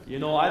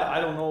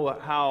I don't know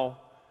how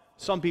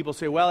some people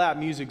say, well, that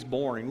music's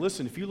boring.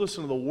 Listen, if you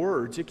listen to the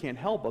words, it can't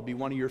help but be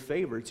one of your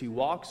favorites. He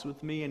walks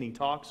with me and he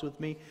talks with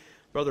me.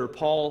 Brother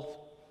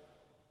Paul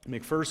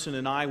McPherson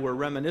and I were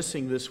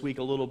reminiscing this week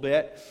a little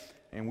bit,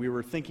 and we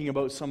were thinking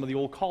about some of the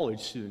old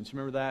college students.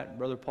 Remember that,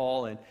 Brother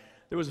Paul? And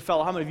there was a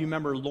fellow, how many of you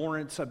remember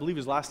Lawrence? I believe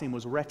his last name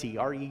was Reti,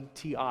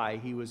 R-E-T-I.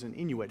 He was an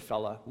Inuit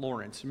fella,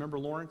 Lawrence. Remember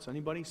Lawrence?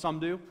 Anybody? Some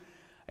do.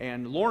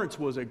 And Lawrence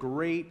was a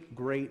great,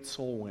 great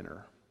soul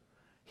winner.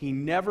 He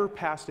never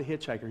passed a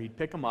hitchhiker. He'd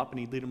pick them up and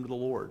he'd lead them to the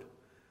Lord.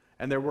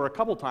 And there were a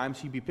couple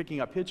times he'd be picking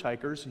up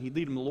hitchhikers and he'd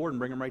lead them to the Lord and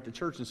bring them right to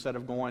church instead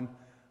of going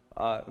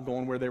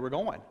where they were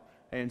going.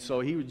 And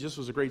so he just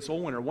was a great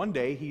soul winner. One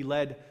day he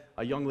led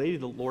a young lady to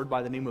the Lord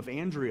by the name of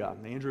Andrea.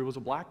 And Andrea was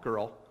a black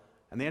girl,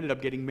 and they ended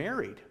up getting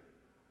married.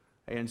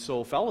 And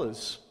so,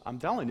 fellas, I'm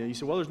telling you,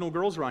 said, well, there's no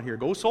girls around here.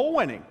 Go soul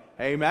winning.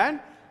 Amen?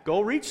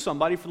 Go reach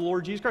somebody for the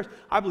Lord Jesus Christ.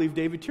 I believe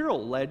David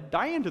Tyrrell led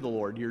Diane to the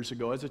Lord years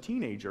ago as a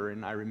teenager,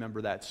 and I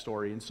remember that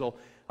story. And so,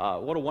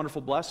 what a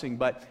wonderful blessing.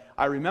 But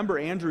I remember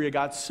Andrea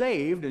got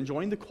saved and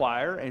joined the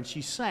choir, and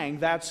she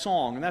sang that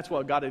song. And that's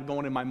what got it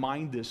going in my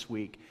mind this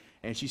week.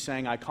 And she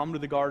sang, I Come to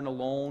the Garden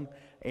Alone.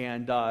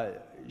 And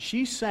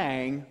she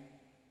sang,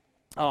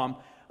 I'm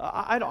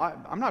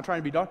not trying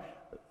to be dark.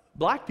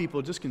 Black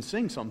people just can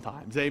sing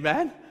sometimes,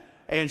 amen?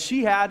 And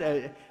she got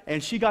to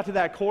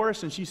that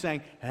chorus and she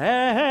sang,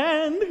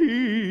 and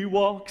he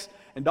walks.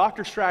 And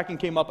Dr. Strachan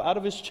came up out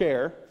of his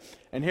chair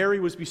and Harry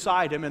was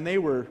beside him and they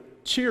were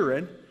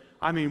cheering.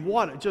 I mean,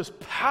 what just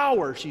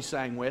power she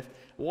sang with.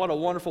 What a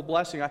wonderful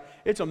blessing.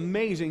 It's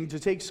amazing to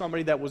take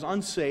somebody that was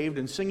unsaved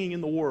and singing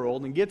in the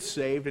world and get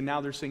saved, and now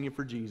they're singing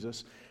for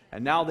Jesus.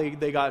 And now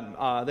they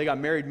got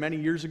married many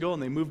years ago,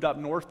 and they moved up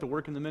north to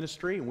work in the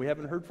ministry, and we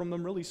haven't heard from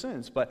them really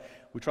since. But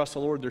we trust the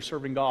Lord; they're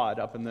serving God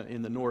up in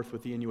the north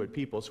with the Inuit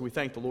people. So we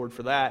thank the Lord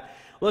for that.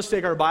 Let's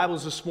take our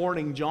Bibles this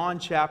morning, John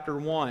chapter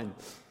 1.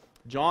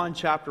 John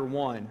chapter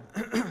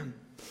 1.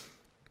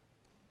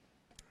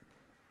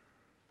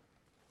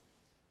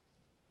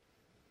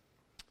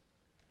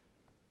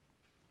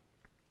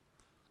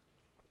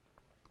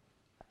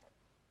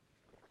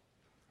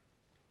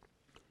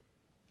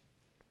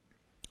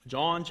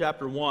 John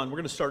chapter 1. We're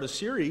going to start a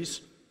series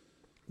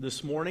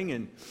this morning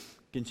and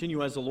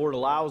continue as the Lord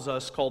allows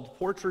us called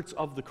Portraits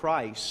of the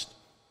Christ.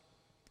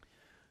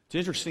 It's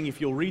interesting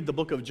if you'll read the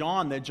book of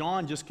John that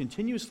John just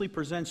continuously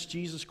presents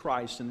Jesus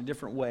Christ in a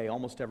different way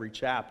almost every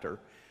chapter.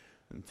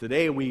 And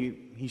today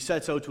he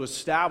sets out to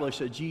establish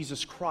that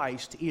Jesus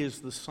Christ is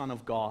the Son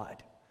of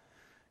God.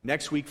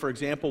 Next week, for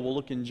example, we'll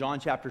look in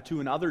John chapter 2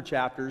 and other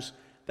chapters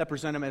that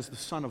present him as the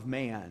Son of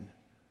Man.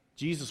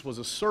 Jesus was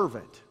a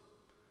servant.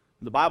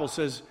 The Bible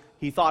says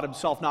he thought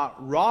himself not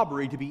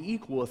robbery to be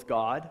equal with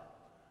God.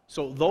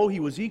 So though he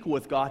was equal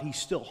with God, he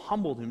still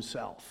humbled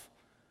himself.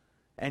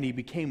 And he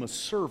became a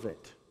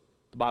servant,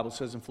 the Bible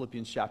says in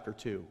Philippians chapter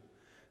 2.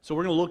 So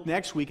we're going to look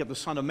next week at the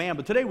Son of Man.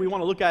 But today we want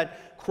to look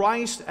at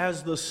Christ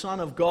as the Son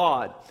of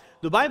God.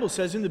 The Bible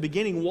says in the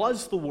beginning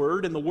was the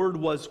Word, and the Word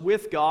was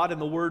with God, and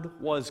the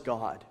Word was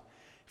God.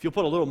 If you'll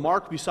put a little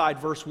mark beside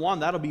verse 1,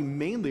 that'll be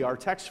mainly our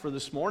text for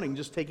this morning,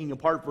 just taking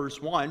apart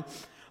verse 1.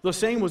 The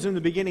same was in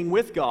the beginning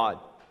with God.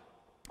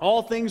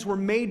 All things were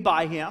made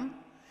by him,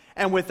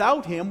 and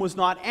without him was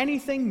not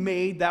anything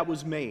made that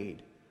was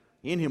made.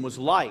 In him was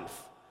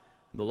life,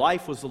 and the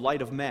life was the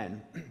light of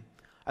men.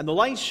 And the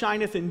light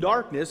shineth in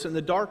darkness, and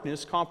the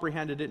darkness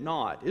comprehended it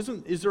not.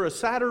 Is there a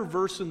sadder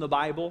verse in the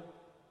Bible?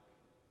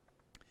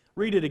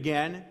 Read it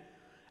again.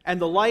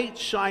 And the light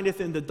shineth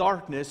in the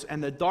darkness,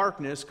 and the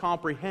darkness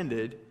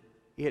comprehended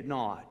it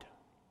not.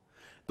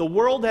 The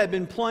world had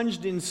been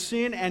plunged in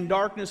sin and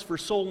darkness for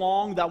so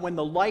long that when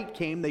the light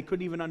came, they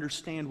couldn't even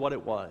understand what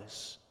it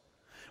was.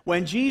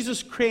 When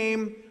Jesus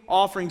came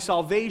offering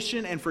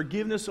salvation and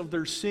forgiveness of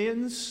their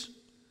sins,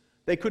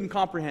 they couldn't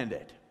comprehend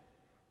it.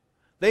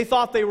 They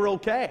thought they were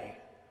okay.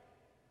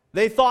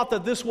 They thought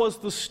that this was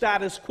the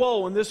status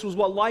quo and this was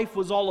what life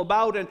was all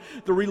about, and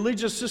the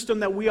religious system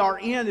that we are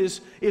in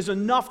is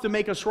enough to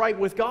make us right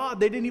with God.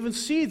 They didn't even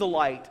see the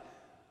light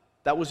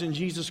that was in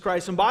Jesus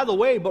Christ. And by the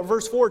way, but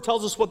verse 4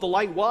 tells us what the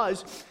light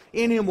was.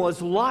 In him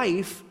was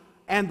life,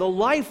 and the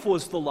life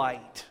was the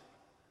light.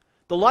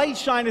 The light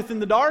shineth in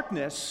the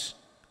darkness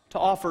to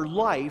offer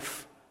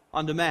life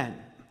unto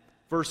men.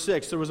 Verse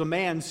 6, there was a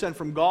man sent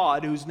from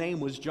God whose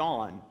name was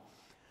John.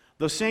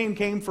 The same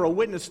came for a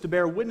witness to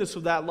bear witness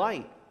of that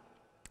light,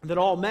 that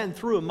all men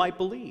through him might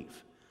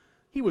believe.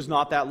 He was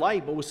not that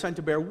light, but was sent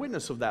to bear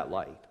witness of that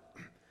light.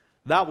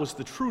 That was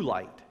the true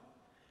light,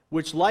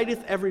 which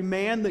lighteth every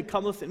man that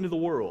cometh into the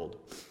world.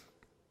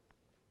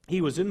 He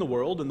was in the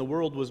world, and the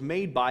world was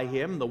made by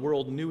him, and the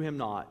world knew him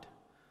not.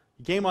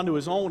 He came unto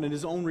his own, and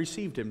his own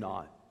received him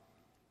not.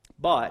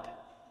 But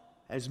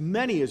as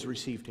many as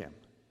received him,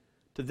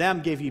 to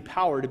them gave he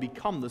power to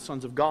become the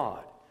sons of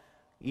God,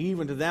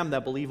 even to them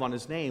that believe on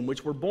his name,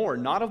 which were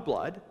born not of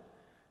blood,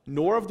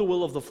 nor of the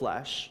will of the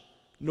flesh,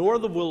 nor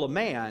of the will of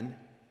man,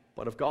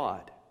 but of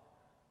God.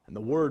 And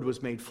the Word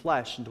was made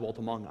flesh and dwelt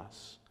among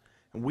us.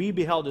 And we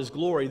beheld his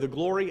glory, the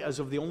glory as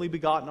of the only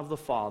begotten of the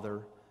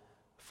Father,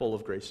 full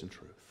of grace and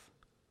truth.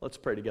 Let's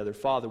pray together.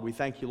 Father, we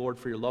thank you, Lord,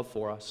 for your love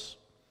for us.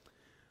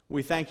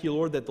 We thank you,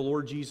 Lord, that the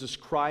Lord Jesus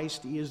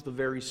Christ is the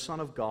very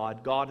Son of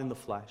God, God in the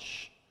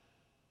flesh,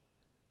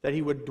 that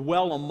he would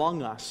dwell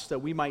among us, that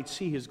we might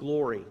see his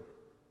glory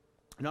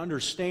and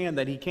understand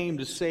that he came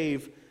to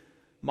save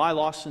my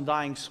lost and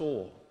dying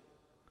soul.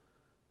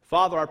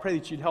 Father, I pray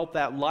that you'd help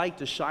that light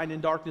to shine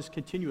in darkness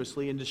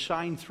continuously and to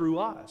shine through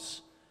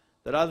us,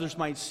 that others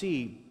might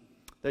see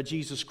that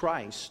Jesus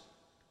Christ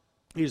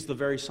is the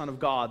very Son of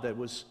God that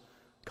was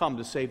come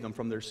to save them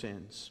from their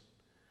sins.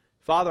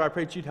 Father, I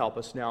pray that you'd help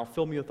us now.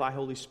 Fill me with thy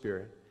Holy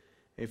Spirit.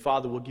 And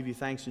Father, we'll give you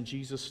thanks in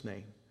Jesus'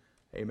 name.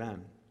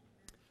 Amen.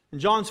 In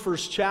John's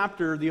first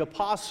chapter, the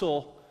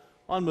apostle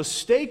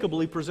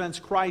unmistakably presents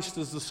Christ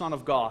as the Son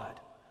of God.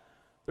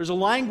 There's a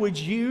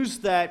language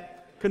used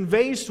that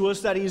conveys to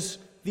us that he's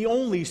the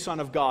only Son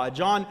of God.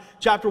 John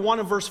chapter 1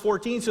 and verse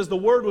 14 says, "The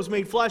Word was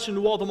made flesh and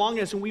dwelt among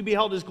us, and we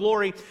beheld his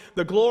glory,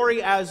 the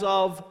glory as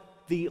of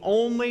the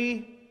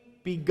only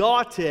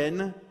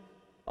begotten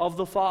of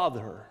the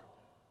Father."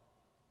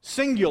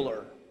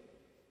 Singular.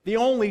 The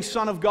only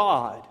Son of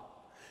God.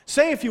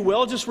 Say, if you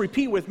will, just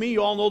repeat with me.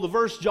 You all know the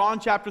verse, John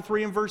chapter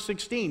 3 and verse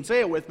 16. Say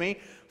it with me.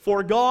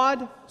 "For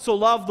God so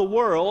loved the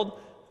world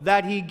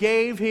that he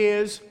gave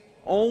his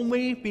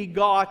only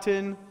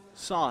begotten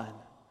Son,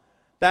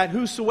 that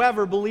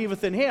whosoever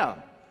believeth in him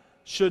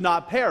should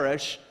not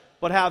perish,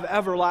 but have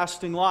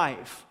everlasting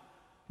life."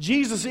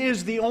 Jesus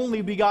is the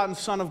only begotten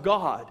Son of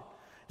God.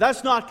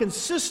 That's not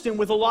consistent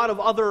with a lot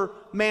of other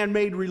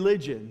man-made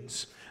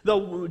religions.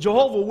 The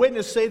Jehovah's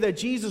Witnesses say that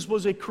Jesus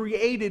was a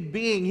created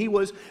being. He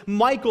was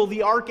Michael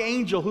the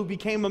archangel who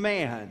became a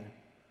man.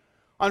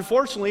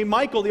 Unfortunately,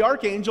 Michael the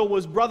archangel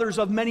was brothers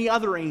of many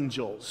other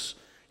angels.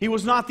 He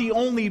was not the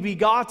only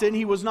begotten.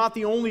 He was not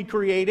the only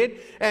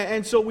created.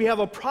 And so we have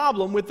a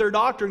problem with their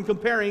doctrine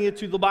comparing it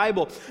to the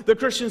Bible. The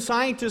Christian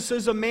Scientist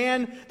says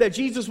that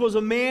Jesus was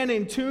a man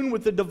in tune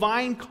with the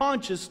divine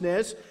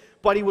consciousness,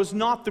 but he was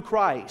not the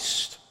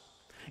Christ.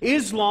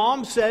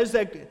 Islam says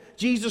that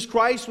Jesus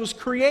Christ was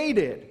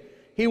created.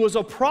 He was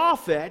a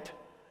prophet,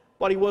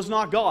 but he was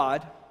not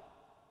God.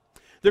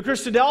 The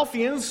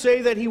Christadelphians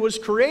say that he was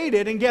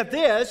created, and get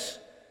this,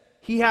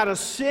 he had a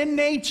sin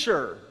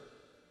nature.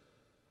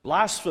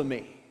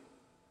 Blasphemy.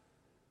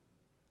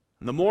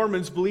 And the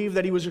Mormons believe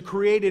that he was a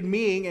created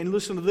being, and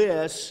listen to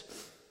this,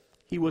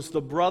 he was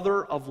the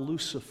brother of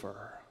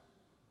Lucifer.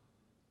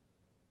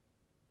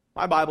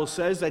 My Bible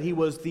says that he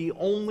was the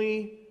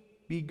only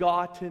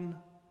begotten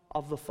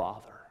of the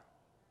Father.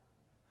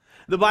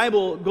 The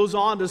Bible goes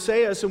on to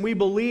say us, and we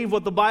believe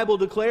what the Bible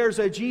declares,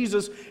 that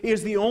Jesus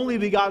is the only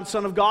begotten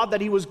Son of God,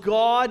 that he was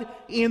God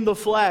in the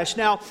flesh.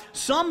 Now,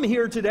 some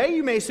here today,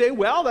 you may say,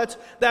 well,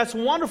 that's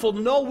wonderful to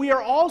know we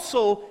are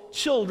also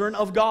children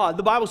of God.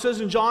 The Bible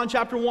says in John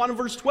chapter 1 and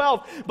verse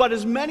 12, "But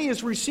as many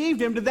as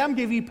received him, to them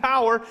gave he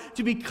power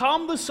to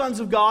become the sons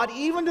of God,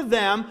 even to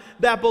them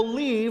that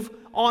believe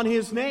on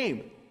his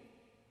name."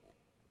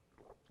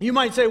 You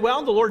might say,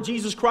 well, the Lord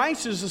Jesus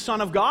Christ is the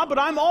Son of God, but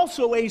I'm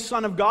also a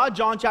son of God.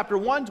 John chapter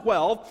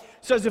 1:12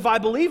 says, "If I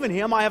believe in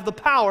him, I have the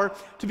power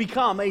to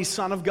become a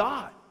son of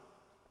God."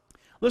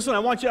 Listen, I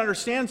want you to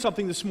understand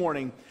something this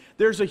morning.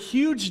 There's a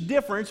huge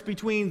difference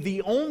between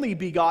the only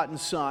begotten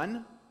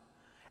Son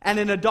and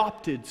an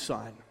adopted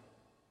son.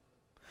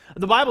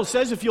 The Bible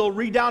says, if you'll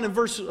read down in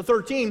verse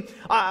 13,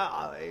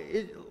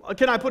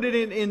 can I put it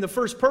in the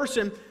first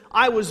person?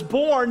 "I was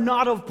born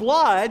not of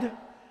blood,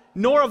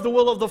 nor of the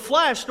will of the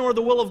flesh, nor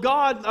the will of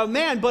God, of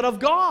man, but of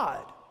God."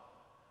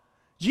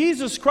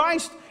 Jesus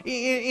Christ,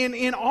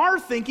 in our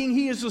thinking,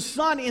 he is the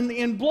Son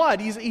in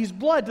blood. He's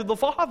blood to the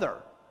Father.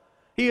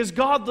 He is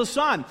God the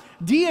Son.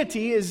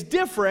 Deity is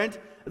different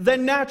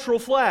than natural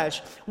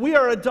flesh. We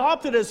are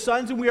adopted as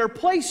sons, and we are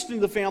placed in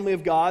the family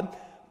of God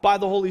by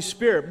the Holy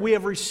Spirit. We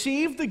have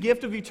received the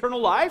gift of eternal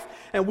life,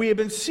 and we have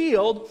been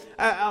sealed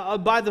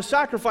by the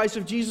sacrifice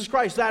of Jesus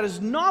Christ. That is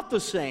not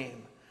the same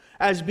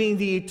as being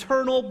the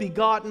eternal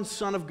begotten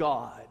Son of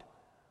God.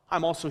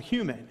 I'm also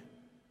human,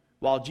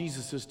 while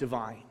Jesus is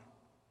divine.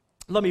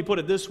 Let me put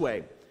it this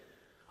way.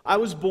 I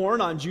was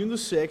born on June the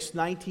 6th,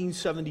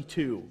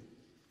 1972.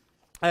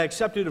 I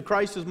accepted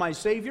Christ as my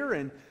Savior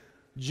in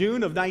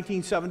June of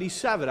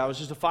 1977. I was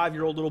just a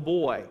 5-year-old little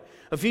boy.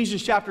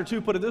 Ephesians chapter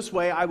 2 put it this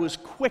way, "I was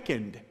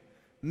quickened,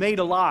 made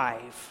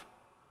alive."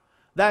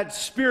 That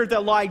spirit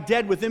that lied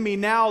dead within me,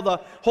 now the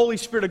Holy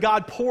Spirit of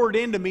God poured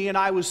into me, and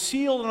I was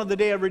sealed unto the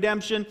day of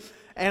redemption,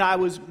 and I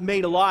was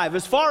made alive.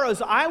 As far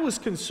as I was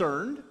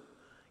concerned,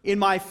 in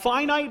my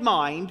finite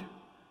mind,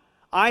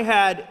 I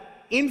had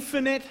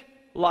infinite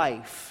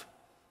life.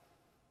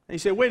 And you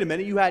say, wait a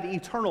minute, you had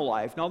eternal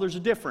life. Now there's a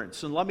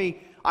difference, and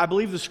I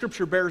believe the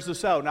Scripture bears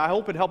this out, and I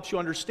hope it helps you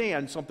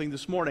understand something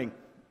this morning.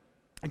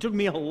 It took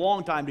me a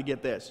long time to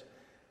get this.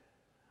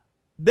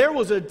 There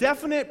was a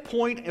definite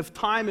point of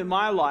time in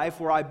my life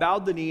where I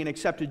bowed the knee and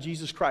accepted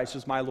Jesus Christ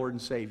as my Lord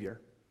and Savior.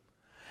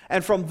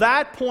 And from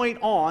that point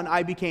on,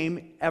 I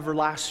became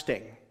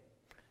everlasting,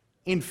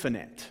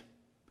 infinite.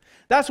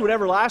 That's what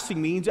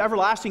everlasting means.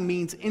 Everlasting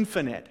means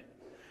infinite.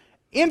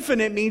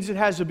 Infinite means it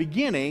has a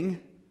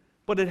beginning,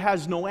 but it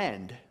has no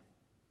end.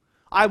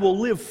 I will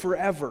live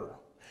forever.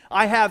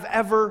 I have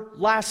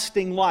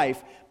everlasting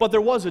life. But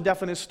there was a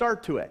definite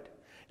start to it.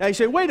 Now you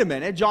say, wait a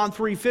minute, John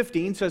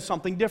 3:15 says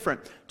something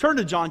different. Turn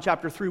to John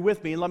chapter 3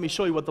 with me and let me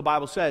show you what the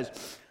Bible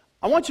says.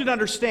 I want you to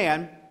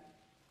understand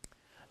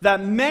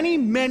that many,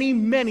 many,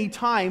 many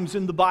times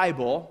in the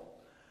Bible,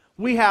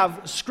 we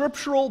have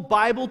scriptural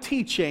Bible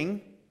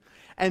teaching,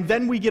 and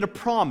then we get a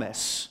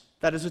promise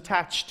that is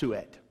attached to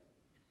it.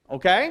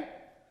 Okay?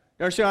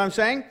 You understand what I'm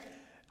saying?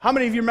 How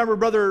many of you remember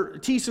Brother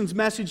Thiessen's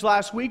message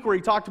last week where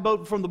he talked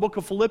about from the book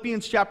of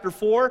Philippians chapter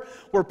 4,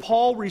 where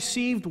Paul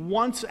received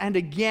once and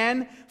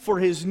again for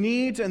his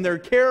needs, and their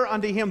care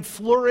unto him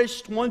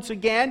flourished once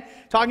again,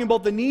 talking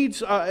about the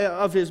needs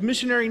of his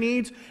missionary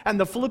needs and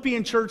the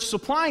Philippian church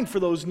supplying for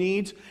those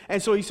needs.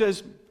 And so he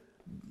says,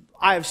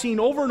 I have seen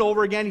over and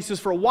over again, he says,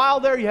 for a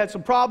while there you had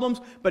some problems,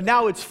 but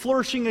now it's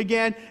flourishing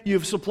again.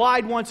 You've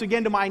supplied once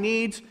again to my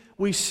needs.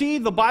 We see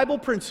the Bible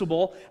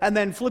principle, and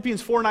then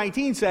Philippians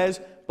 4:19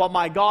 says, but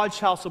my God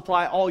shall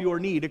supply all your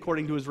need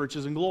according to his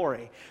riches and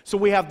glory. So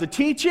we have the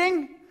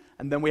teaching,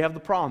 and then we have the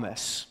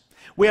promise.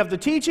 We have the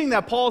teaching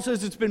that Paul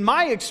says, it's been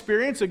my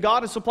experience that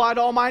God has supplied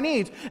all my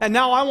needs. And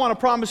now I want to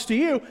promise to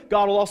you,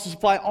 God will also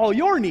supply all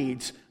your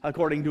needs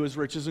according to his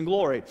riches and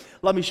glory.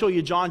 Let me show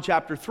you John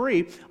chapter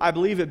 3. I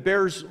believe it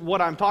bears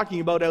what I'm talking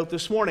about out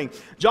this morning.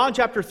 John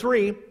chapter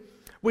 3,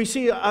 we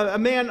see a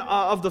man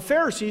of the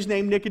Pharisees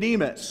named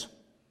Nicodemus.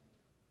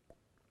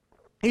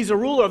 He's a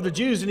ruler of the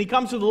Jews, and he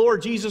comes to the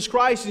Lord Jesus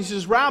Christ, and he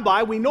says,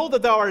 Rabbi, we know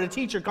that thou art a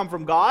teacher come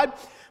from God,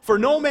 for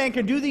no man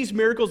can do these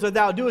miracles that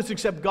thou doest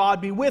except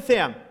God be with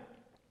him.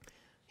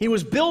 He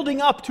was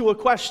building up to a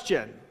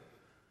question.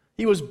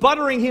 He was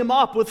buttering him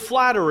up with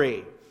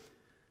flattery.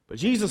 But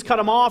Jesus cut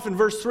him off in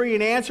verse 3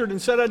 and answered and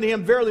said unto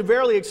him, Verily,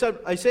 verily,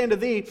 I say unto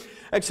thee,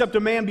 except a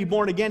man be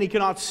born again, he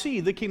cannot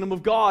see the kingdom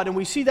of God. And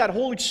we see that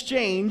whole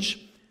exchange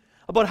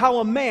about how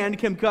a man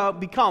can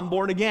become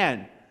born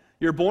again.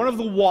 You're born of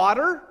the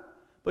water,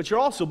 but you're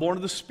also born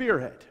of the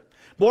Spirit.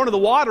 Born of the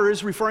water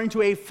is referring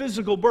to a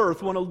physical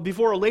birth.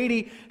 Before a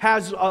lady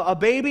has a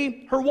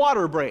baby, her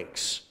water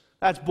breaks.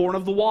 That's born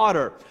of the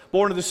water.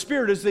 Born of the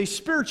Spirit is a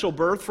spiritual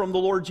birth from the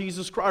Lord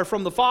Jesus Christ, or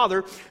from the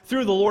Father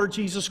through the Lord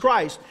Jesus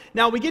Christ.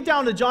 Now we get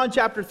down to John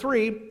chapter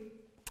 3,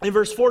 in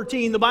verse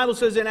 14, the Bible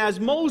says, And as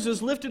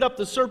Moses lifted up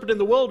the serpent in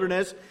the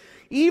wilderness,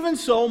 even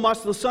so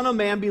must the Son of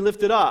Man be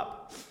lifted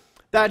up,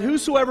 that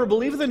whosoever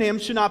believeth in him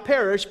should not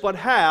perish, but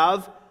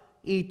have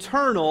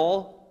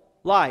eternal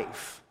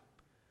life.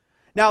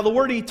 Now the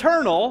word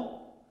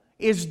eternal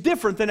is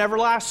different than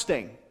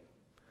everlasting.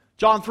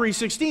 John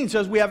 3:16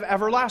 says we have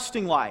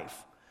everlasting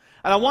life.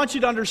 And I want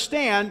you to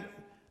understand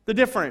the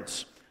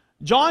difference.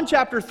 John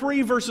chapter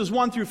 3 verses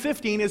 1 through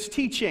 15 is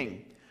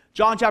teaching.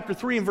 John chapter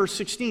 3 and verse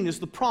 16 is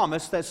the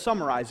promise that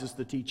summarizes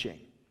the teaching.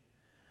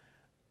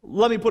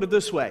 Let me put it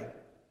this way.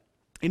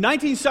 In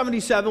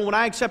 1977, when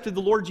I accepted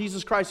the Lord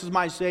Jesus Christ as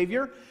my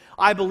Savior,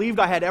 I believed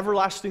I had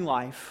everlasting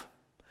life.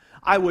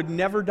 I would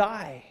never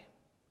die.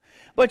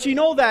 But you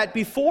know that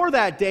before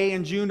that day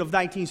in June of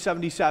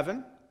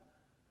 1977,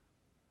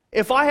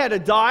 if I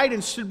had died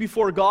and stood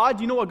before God,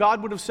 you know what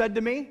God would have said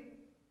to me?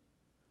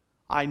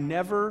 I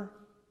never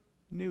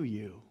knew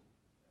you.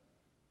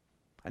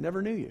 I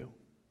never knew you.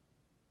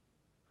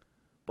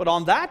 But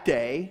on that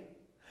day,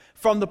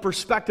 from the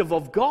perspective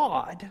of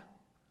God,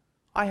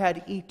 I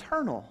had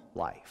eternal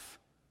life.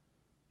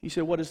 You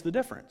say, what is the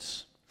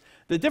difference?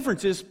 The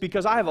difference is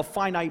because I have a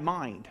finite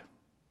mind.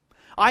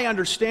 I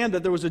understand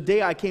that there was a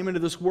day I came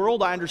into this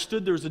world. I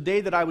understood there was a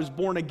day that I was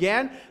born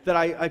again, that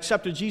I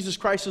accepted Jesus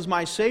Christ as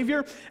my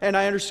Savior, and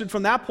I understood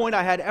from that point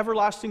I had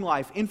everlasting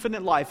life,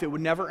 infinite life. It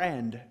would never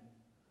end.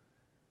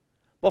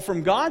 But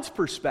from God's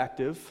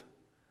perspective,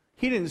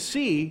 He didn't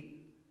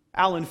see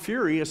Alan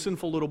Fury, a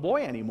sinful little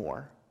boy,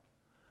 anymore.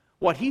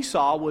 What He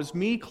saw was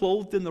me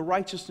clothed in the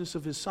righteousness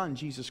of His Son,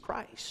 Jesus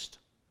Christ.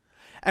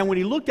 And when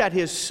He looked at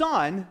His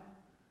Son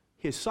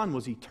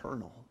was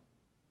eternal.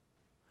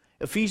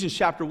 Ephesians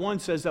chapter 1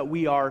 says that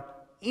we are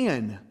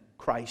in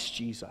Christ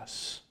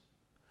Jesus.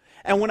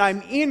 And when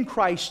I'm in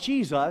Christ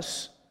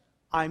Jesus,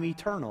 I'm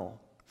eternal.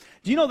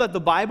 Do you know that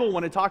the Bible,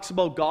 when it talks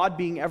about God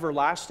being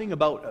everlasting,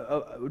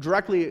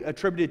 directly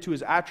attributed to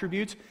His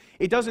attributes,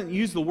 it doesn't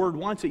use the word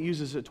once, it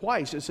uses it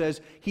twice. It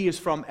says He is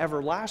from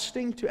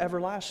everlasting to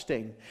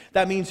everlasting.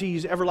 That means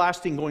He's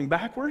everlasting going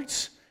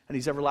backwards, and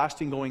He's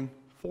everlasting going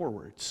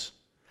forwards.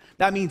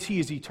 That means He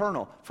is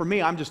eternal. For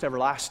me, I'm just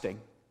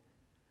everlasting.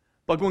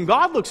 But when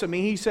God looks at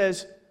me, He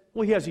says,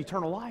 well, He has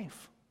eternal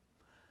life.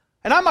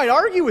 And I might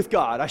argue with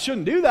God. I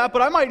shouldn't do that,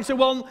 but I might say,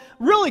 well,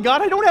 really,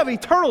 God, I don't have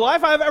eternal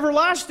life. I have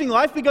everlasting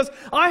life because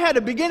I had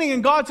a beginning,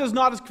 and God says,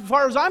 not as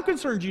far as I'm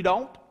concerned, you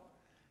don't.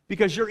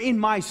 Because you're in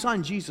my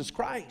Son, Jesus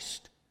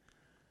Christ.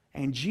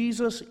 And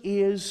Jesus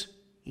is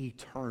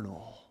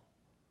eternal.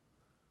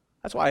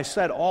 That's why I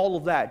said all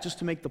of that, just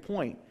to make the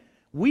point.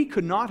 We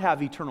could not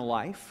have eternal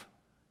life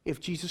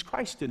if Jesus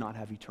Christ did not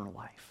have eternal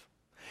life.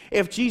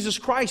 if Jesus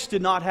Christ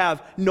did not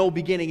have no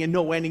beginning and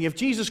no ending, if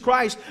Jesus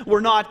Christ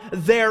were not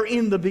there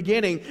in the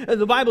beginning.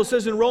 The Bible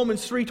says in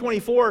Romans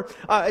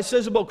 3:24, it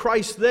says about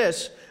Christ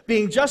this,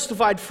 being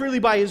justified freely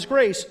by His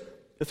grace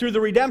through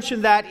the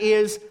redemption that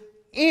is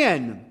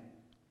in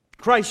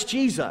Christ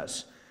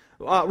Jesus.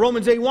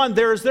 Romans 8:1,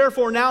 there is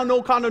therefore now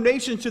no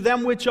condemnation to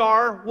them which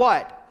are,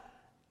 what?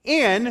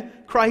 In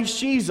Christ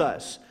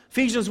Jesus.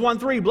 Ephesians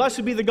 1:3,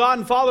 blessed be the God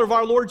and Father of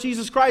our Lord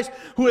Jesus Christ,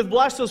 who hath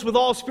blessed us with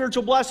all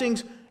spiritual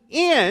blessings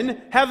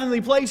in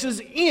heavenly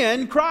places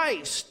in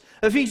Christ.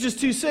 Ephesians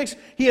 2:6,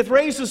 He hath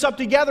raised us up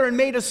together and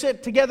made us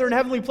sit together in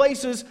heavenly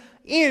places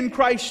in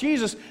Christ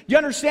Jesus. You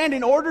understand,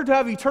 in order to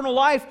have eternal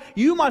life,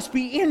 you must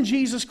be in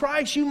Jesus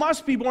Christ. You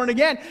must be born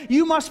again.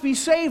 You must be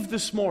saved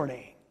this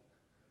morning.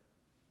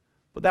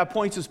 But that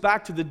points us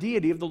back to the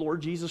deity of the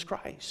Lord Jesus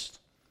Christ.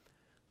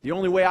 The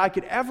only way I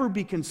could ever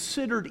be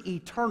considered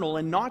eternal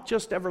and not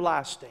just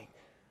everlasting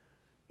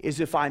is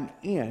if I'm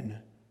in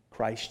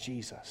Christ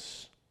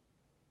Jesus.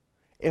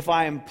 If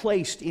I am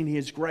placed in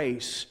His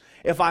grace,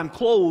 if I'm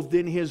clothed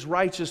in His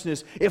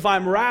righteousness, if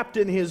I'm wrapped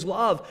in His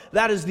love,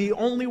 that is the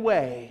only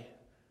way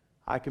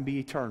I can be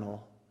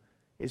eternal,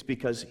 is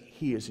because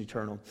He is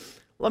eternal.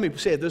 Let me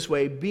say it this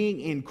way, being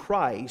in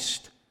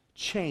Christ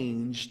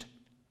changed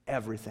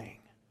everything.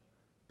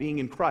 Being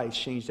in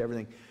Christ changed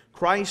everything.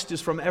 Christ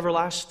is from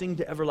everlasting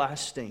to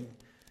everlasting.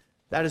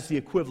 That is the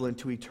equivalent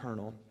to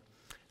eternal.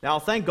 Now,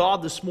 thank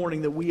God this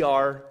morning that we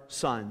are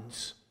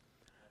sons,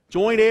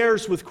 joint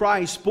heirs with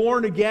Christ,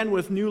 born again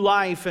with new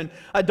life, and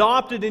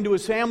adopted into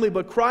His family.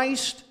 But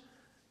Christ,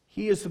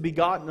 He is the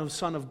begotten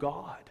Son of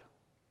God.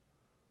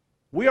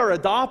 We are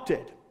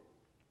adopted,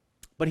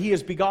 but He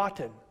is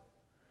begotten.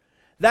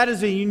 That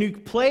is a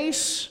unique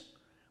place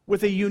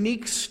with a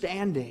unique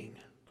standing.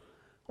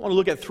 I want to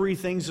look at three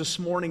things this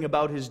morning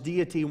about His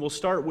deity, and we'll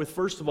start with,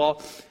 first of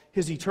all,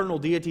 His eternal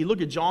deity.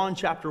 Look at John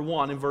chapter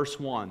 1 and verse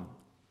 1.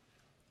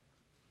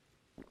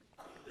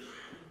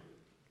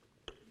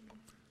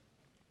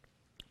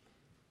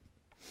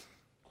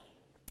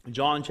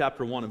 John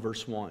chapter 1 and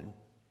verse 1.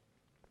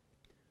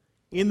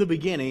 In the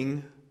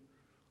beginning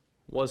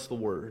was the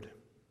Word.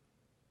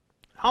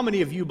 How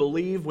many of you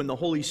believe when the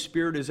Holy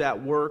Spirit is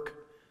at work,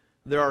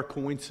 there are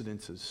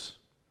coincidences?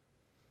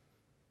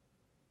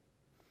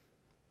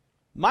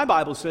 My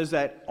Bible says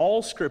that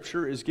all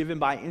Scripture is given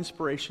by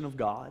inspiration of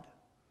God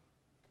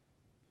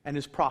and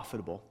is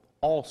profitable.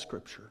 All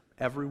Scripture,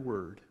 every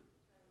word.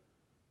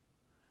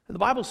 And the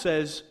Bible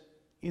says,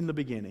 in the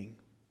beginning.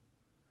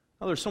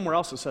 Now there's somewhere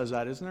else that says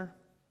that, isn't there?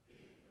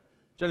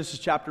 Genesis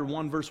chapter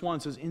 1 verse 1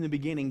 says, in the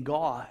beginning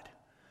God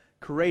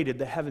created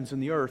the heavens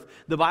and the earth.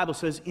 The Bible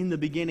says, in the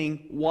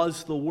beginning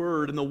was the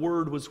Word, and the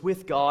Word was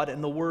with God,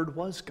 and the Word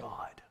was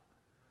God.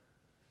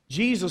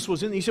 Jesus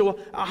was in. You say, well,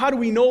 how do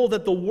we know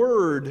that the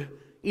Word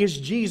is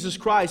Jesus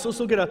Christ? Let's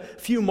look at a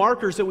few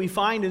markers that we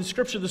find in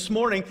Scripture this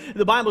morning.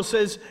 The Bible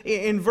says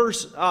in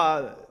verse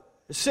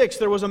 6,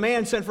 there was a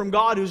man sent from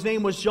God whose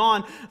name was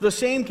John. The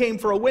same came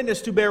for a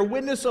witness, to bear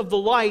witness of the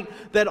light,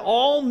 that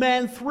all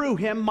men through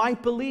him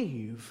might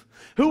believe.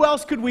 Who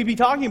else could we be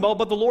talking about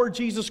but the Lord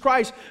Jesus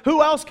Christ?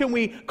 Who else can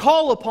we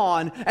call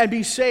upon and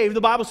be saved?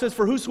 The Bible says,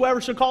 for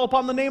whosoever shall call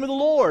upon the name of the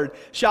Lord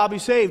shall be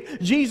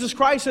saved. Jesus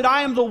Christ said,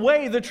 I am the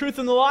way, the truth,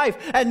 and the life,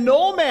 and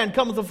no man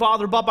cometh to the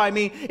Father but by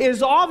me. It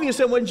is obvious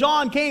that when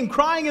John came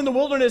crying in the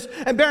wilderness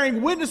and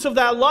bearing witness of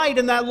that light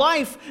and that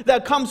life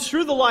that comes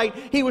through the light,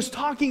 he was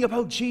talking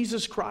about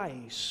Jesus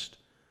Christ.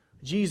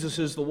 Jesus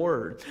is the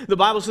Word. The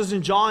Bible says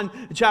in John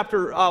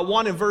chapter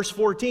 1 and verse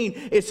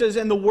 14, it says,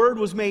 and the Word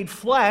was made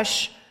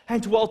flesh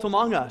and dwelt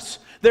among us.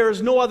 There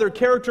is no other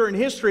character in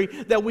history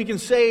that we can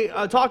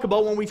talk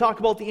about when we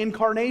talk about the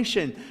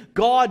incarnation.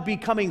 God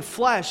becoming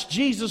flesh,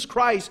 Jesus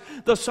Christ,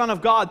 the Son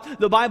of God.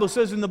 The Bible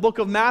says in the book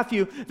of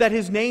Matthew that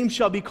His name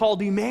shall be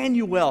called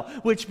Emmanuel,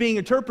 which being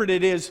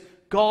interpreted is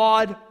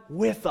God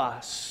with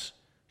us,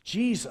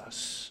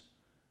 Jesus.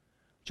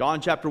 John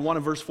chapter 1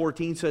 and verse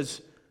 14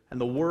 says, and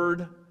the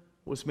Word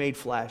was made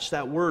flesh.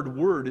 That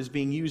word is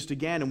being used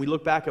again, and we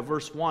look back at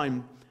verse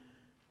 1.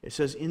 It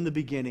says, in the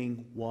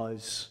beginning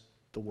was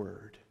the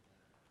Word.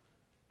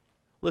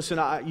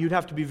 Listen, you'd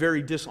have to be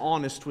very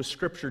dishonest with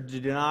Scripture to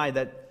deny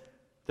that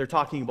they're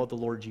talking about the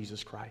Lord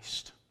Jesus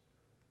Christ.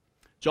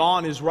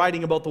 John is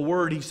writing about the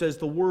Word. He says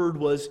the Word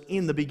was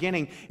in the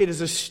beginning. It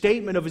is a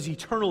statement of His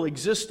eternal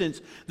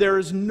existence. There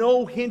is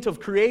no hint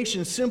of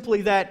creation,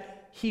 simply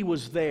that He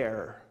was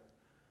there.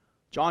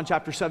 John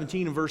chapter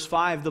 17 and verse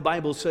 5, the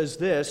Bible says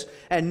this,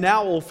 and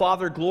now, O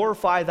Father,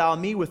 glorify Thou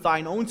me with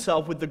Thine own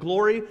self, with the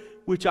glory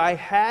which I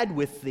had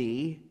with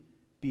Thee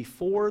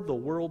before the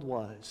world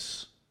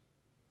was.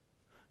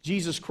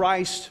 Jesus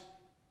Christ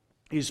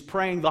is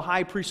praying the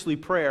high priestly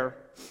prayer,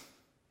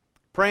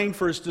 praying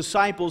for His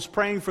disciples,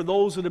 praying for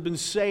those that have been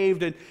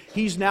saved, and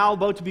He's now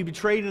about to be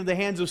betrayed into the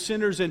hands of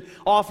sinners and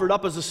offered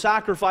up as a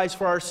sacrifice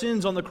for our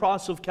sins on the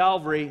cross of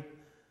Calvary.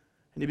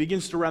 And He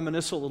begins to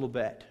reminisce a little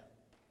bit.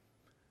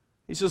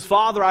 He says,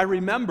 Father, I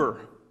remember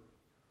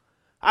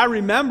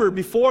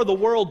before the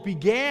world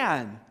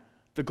began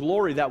the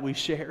glory that we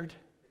shared.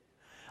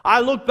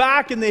 I look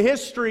back in the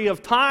history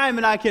of time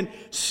and I can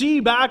see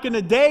back in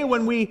the day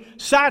when we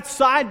sat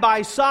side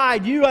by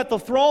side, you at the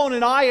throne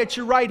and I at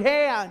your right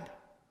hand.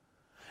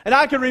 And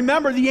I can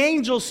remember the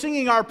angels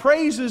singing our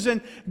praises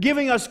and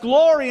giving us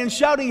glory and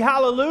shouting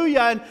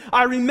hallelujah. And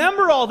I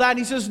remember all that. And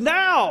he says,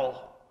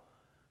 now,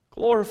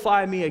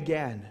 glorify me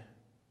again.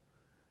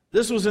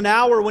 This was an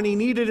hour when he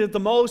needed it the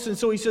most. And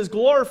so he says,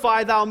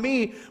 glorify thou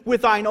me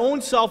with thine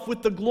own self,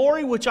 with the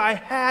glory which I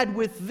had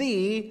with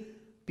thee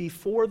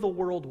before the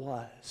world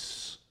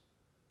was.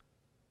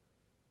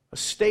 A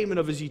statement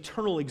of his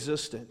eternal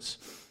existence.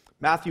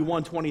 Matthew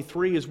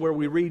 1:23 is where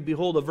we read,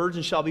 behold, a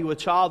virgin shall be with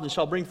child and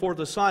shall bring forth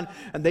a son,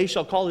 and they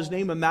shall call his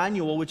name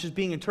Emmanuel, which is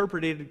being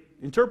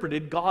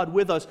interpreted God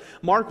with us.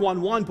 Mark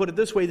 1:1 put it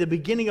this way, the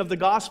beginning of the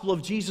gospel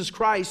of Jesus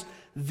Christ,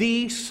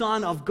 the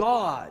Son of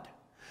God.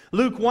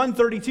 Luke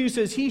 1:32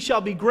 says, he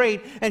shall be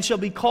great and shall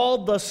be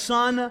called the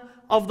Son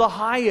of the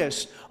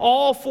Highest.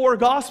 All four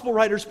gospel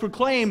writers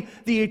proclaim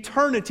the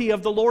eternity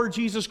of the Lord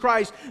Jesus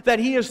Christ, that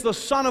he is the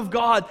Son of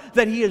God,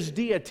 that he is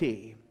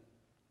deity.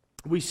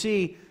 We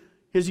see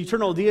his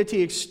eternal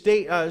deity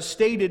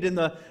stated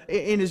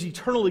in his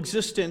eternal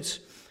existence.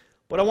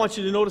 But I want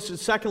you to notice it,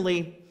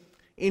 secondly,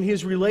 in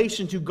his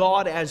relation to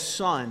God as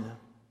Son.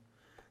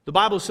 The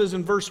Bible says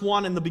in verse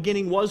 1, in the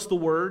beginning was the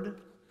Word.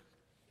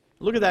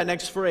 Look at that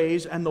next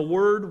phrase, and the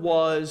Word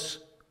was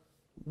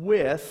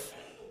with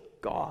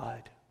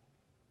God.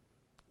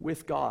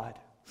 With God.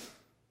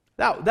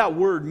 That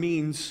word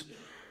means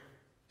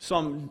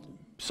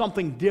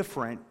something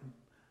different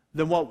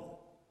than what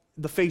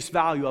the face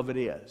value of it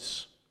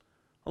is.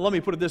 Well, let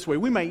me put it this way.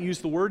 We might use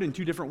the word in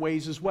two different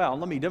ways as well.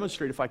 Let me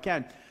demonstrate if I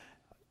can.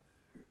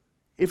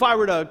 If I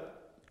were to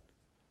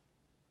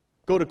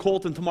go to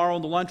Colton tomorrow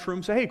in the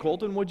lunchroom, say, hey,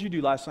 Colton, what'd you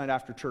do last night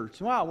after church?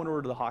 Well, I went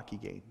over to the hockey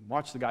game,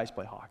 watched the guys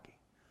play hockey.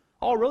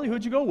 Oh, really?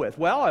 Who'd you go with?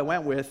 Well, I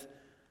went with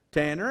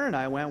Tanner, and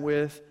I went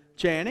with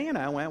Channing, and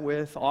I went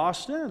with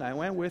Austin, and I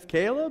went with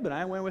Caleb, and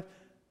I went with...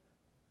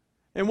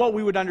 And what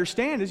we would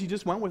understand is you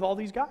just went with all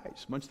these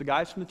guys. A bunch of the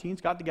guys from the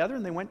teens got together,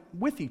 and they went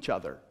with each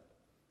other.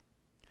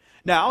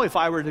 Now, if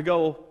I were to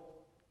go,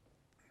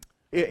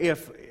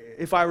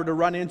 if I were to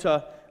run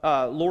into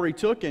Lori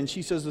Took, and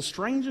she says, the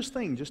strangest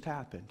thing just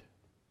happened.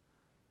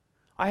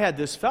 I had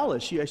this fella,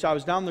 I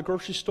was down in the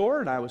grocery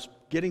store, and I was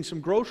getting some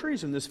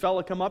groceries, and this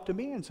fella come up to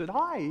me and said,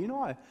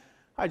 hi,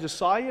 I just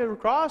saw you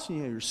across, and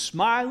you were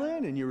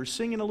smiling, and you were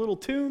singing a little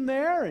tune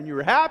there, and you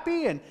were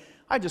happy, and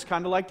I just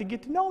kind of like to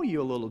get to know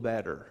you a little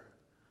better.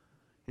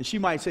 And she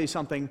might say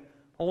something,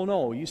 oh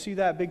no, you see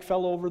that big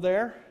fellow over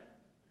there?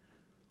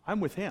 I'm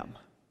with him.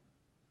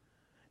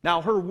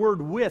 Now, her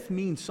word with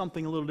means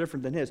something a little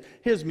different than his.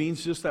 His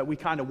means just that we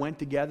kind of went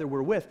together,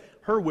 we're with.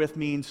 Her with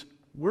means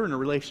we're in a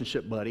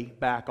relationship, buddy,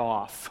 back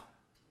off.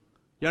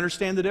 You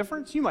understand the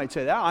difference? You might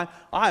say that.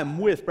 I'm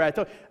with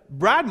Brad.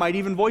 Brad might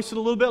even voice it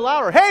a little bit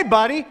louder. Hey,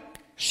 buddy,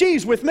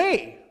 she's with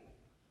me.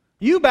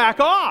 You back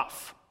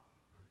off.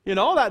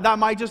 That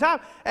might just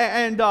happen.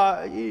 And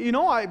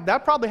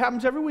that probably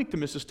happens every week to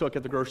Mrs. Took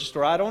at the grocery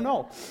store. I don't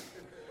know.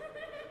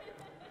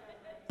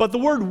 But the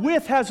word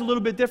with has a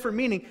little bit different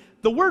meaning.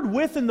 The word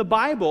with in the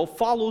Bible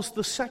follows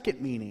the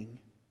second meaning.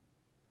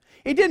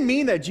 It didn't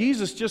mean that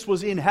Jesus just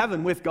was in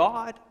heaven with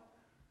God.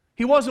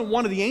 He wasn't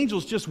one of the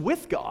angels just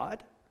with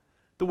God.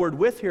 The word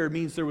with here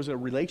means there was a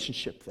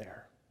relationship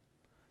there,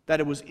 that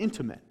it was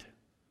intimate.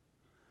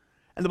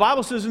 And the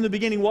Bible says in the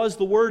beginning was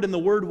the Word, and the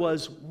Word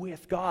was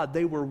with God.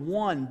 They were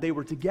one. They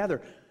were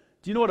together.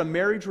 Do you know what a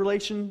marriage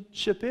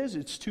relationship is?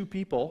 It's two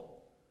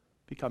people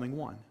becoming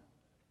one.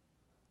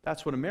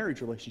 That's what a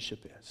marriage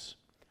relationship is.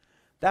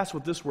 That's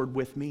what this word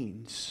with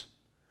means.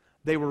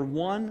 They were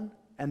one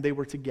and they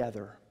were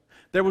together.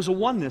 There was a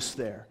oneness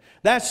there.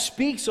 That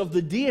speaks of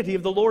the deity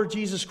of the Lord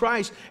Jesus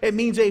Christ. It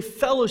means a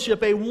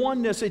fellowship, a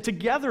oneness, a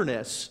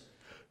togetherness.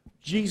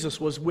 Jesus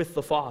was with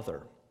the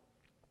Father.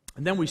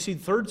 And then we see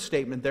the third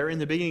statement there. In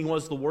the beginning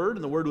was the Word,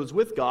 and the Word was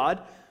with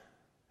God.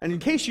 And in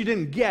case you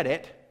didn't get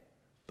it,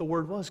 the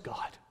Word was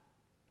God.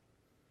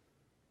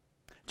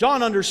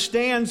 John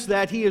understands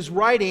that he is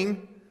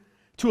writing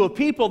to a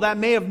people that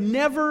may have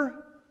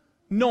never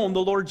known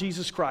the Lord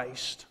Jesus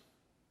Christ.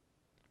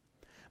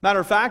 Matter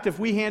of fact, if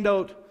we hand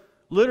out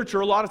literature,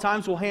 a lot of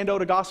times we'll hand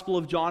out a Gospel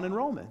of John and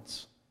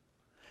Romans.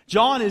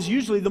 John is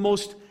usually the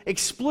most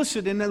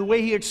explicit in the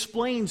way he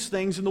explains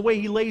things and the way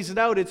he lays it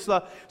out. It's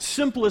the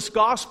simplest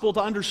gospel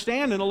to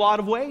understand in a lot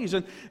of ways.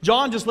 And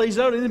John just lays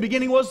it out, in the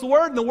beginning was the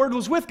Word, and the Word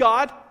was with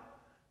God.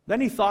 Then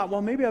he thought,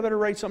 well, maybe I better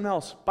write something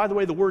else. By the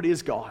way, the Word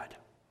is God.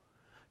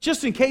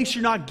 Just in case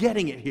you're not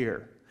getting it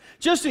here.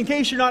 Just in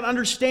case you're not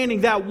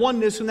understanding that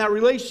oneness and that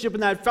relationship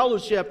and that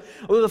fellowship,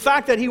 or the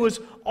fact that he was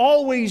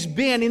always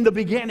been in the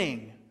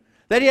beginning,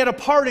 that he had a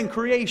part in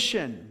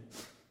creation.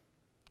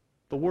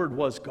 The Word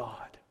was God.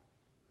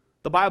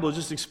 The Bible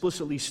just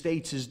explicitly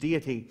states his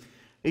deity.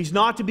 He's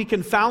not to be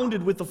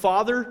confounded with the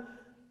Father.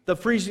 The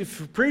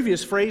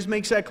previous phrase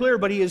makes that clear,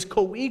 but he is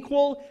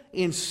co-equal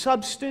in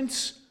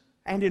substance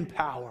and in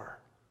power.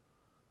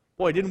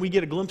 Boy, didn't we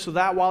get a glimpse of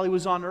that while he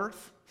was on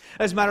earth?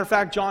 As a matter of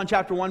fact, John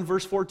chapter 1,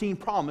 verse 14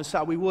 promised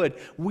that we would.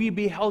 We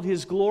beheld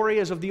his glory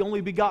as of the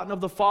only begotten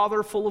of the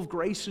Father, full of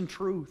grace and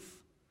truth.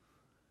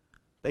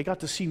 They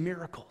got to see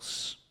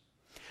miracles.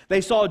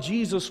 They saw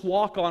Jesus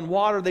walk on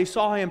water. They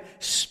saw him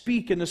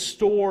speak and the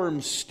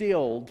storm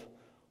stilled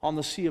on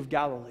the Sea of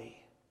Galilee.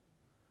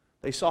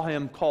 They saw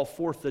him call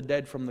forth the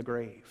dead from the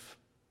grave.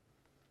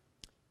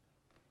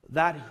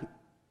 That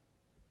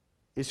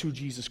is who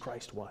Jesus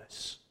Christ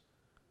was.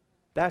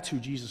 That's who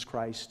Jesus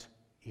Christ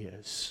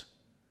is.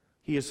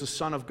 He is the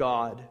Son of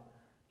God.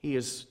 He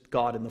is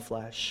God in the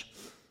flesh.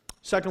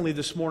 Secondly,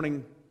 this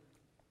morning,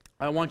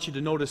 I want you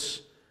to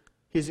notice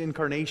his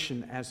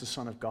incarnation as the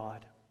Son of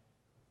God.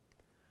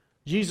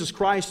 Jesus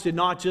Christ did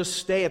not just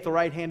stay at the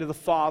right hand of the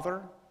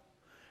Father.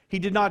 He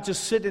did not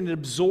just sit and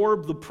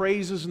absorb the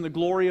praises and the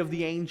glory of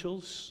the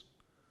angels.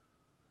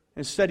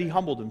 Instead, he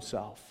humbled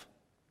himself.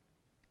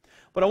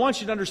 But I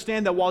want you to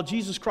understand that while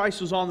Jesus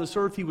Christ was on this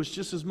earth, he was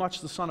just as much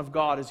the Son of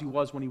God as he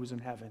was when he was in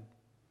heaven.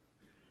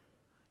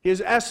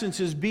 His essence,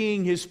 his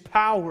being, his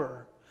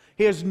power,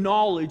 his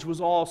knowledge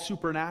was all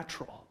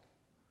supernatural.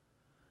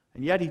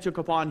 And yet he took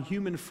upon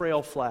human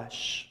frail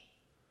flesh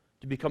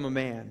to become a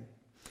man.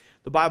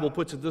 The Bible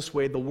puts it this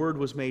way: the Word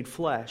was made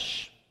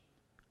flesh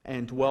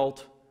and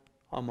dwelt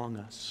among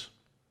us.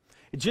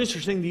 It's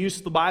interesting the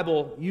use the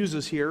Bible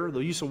uses here,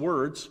 the use of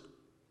words.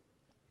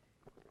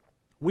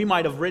 We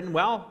might have written,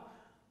 well,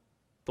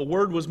 the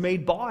Word was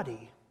made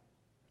body.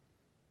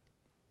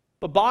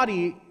 But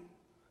body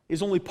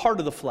is only part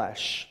of the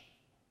flesh.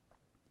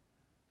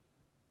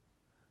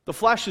 The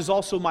flesh is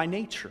also my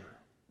nature.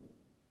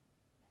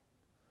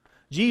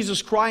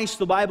 Jesus Christ,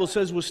 the Bible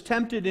says, was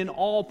tempted in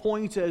all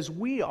points as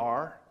we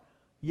are,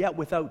 yet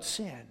without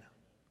sin.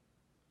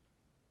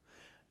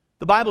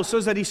 The Bible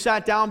says that he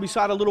sat down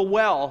beside a little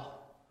well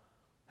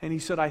and he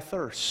said, I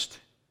thirst.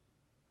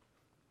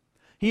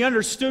 He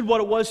understood what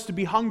it was to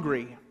be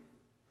hungry.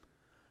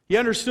 He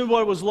understood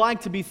what it was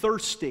like to be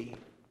thirsty.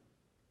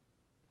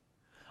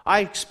 I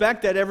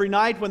expect that every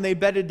night when they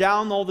bedded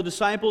down, all the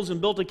disciples,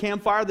 and built a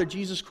campfire, that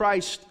Jesus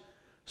Christ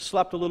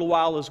slept a little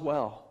while as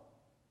well.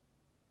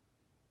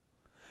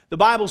 The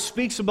Bible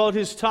speaks about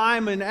his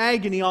time in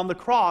agony on the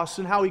cross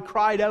and how he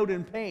cried out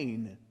in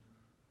pain.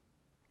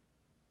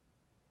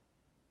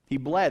 He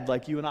bled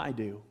like you and I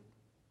do.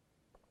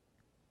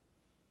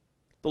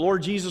 The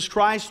Lord Jesus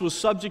Christ was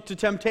subject to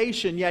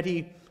temptation, yet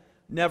he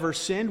never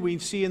sinned. We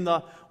see in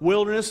the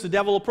wilderness the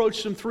devil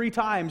approached him 3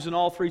 times, and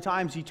all 3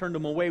 times he turned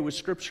him away with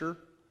Scripture.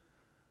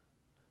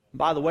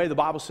 By the way, the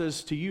Bible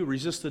says to you,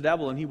 resist the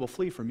devil and he will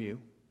flee from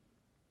you.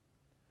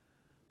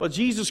 But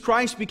Jesus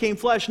Christ became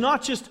flesh,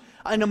 not just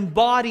an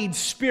embodied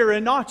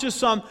spirit, not just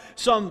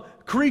some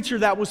creature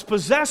that was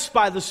possessed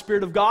by the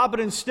Spirit of God, but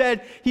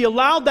instead he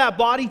allowed that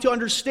body to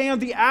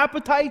understand the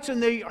appetites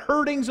and the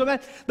hurtings of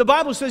it. The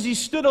Bible says he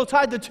stood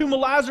outside the tomb of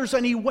Lazarus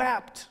and he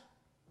wept.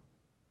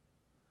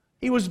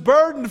 He was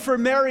burdened for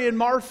Mary and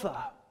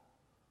Martha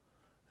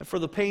and for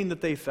the pain that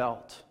they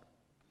felt.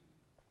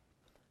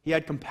 He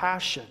had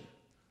compassion.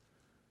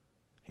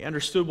 He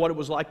understood what it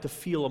was like to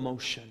feel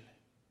emotion.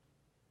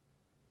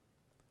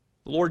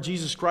 The Lord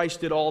Jesus Christ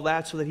did all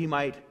that so that he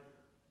might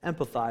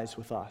empathize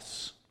with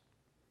us.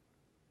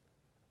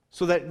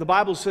 So that the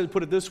Bible says,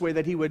 put it this way,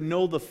 that he would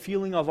know the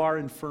feeling of our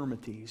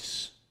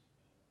infirmities.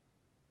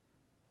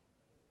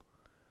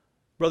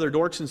 Brother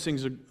Dorkson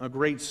sings a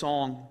great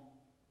song.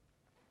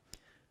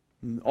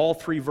 And all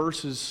 3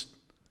 verses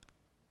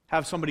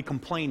have somebody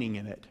complaining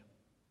in it.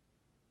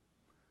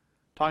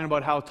 Talking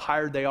about how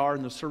tired they are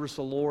in the service of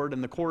the Lord.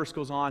 And the chorus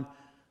goes on,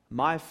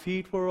 my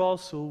feet were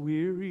also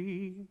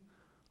weary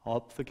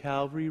up the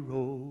Calvary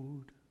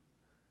road.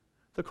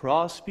 The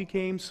cross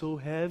became so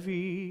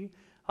heavy,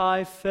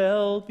 I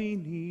fell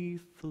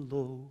beneath the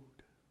load.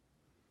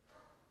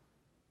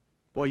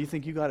 Boy, you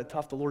think you got it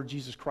tough? The Lord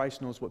Jesus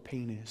Christ knows what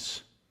pain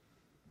is.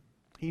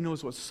 He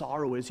knows what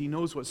sorrow is. He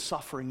knows what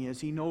suffering is.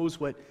 He knows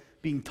what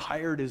being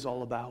tired is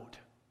all about.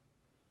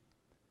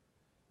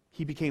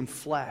 He became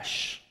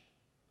flesh,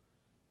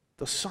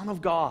 the Son of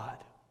God,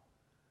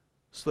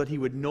 so that he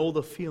would know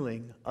the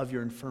feeling of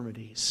your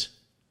infirmities.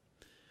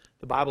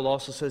 The Bible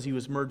also says he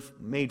was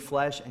made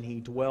flesh and he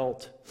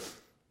dwelt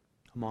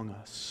among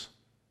us.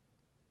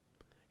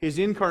 His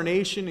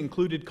incarnation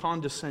included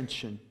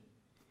condescension.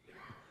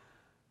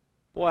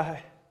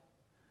 Boy,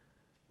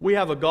 we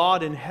have a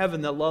God in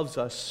heaven that loves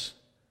us,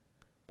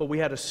 but we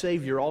had a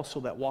Savior also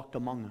that walked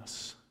among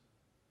us.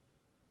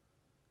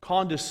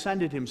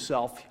 Condescended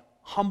himself,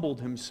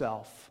 humbled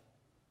himself,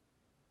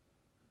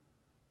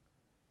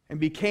 and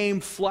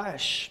became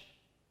flesh.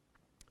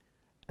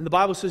 And the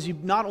Bible says he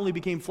not only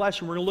became flesh,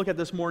 and we're going to look at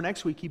this more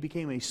next week, he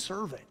became a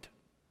servant.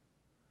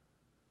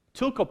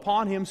 Took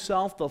upon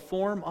himself the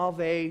form of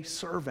a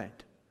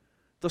servant.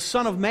 The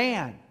Son of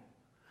Man.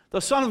 The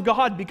Son of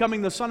God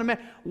becoming the Son of Man.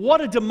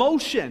 What a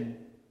demotion.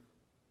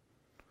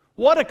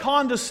 What a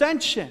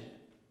condescension.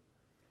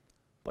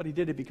 But he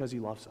did it because he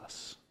loves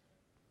us.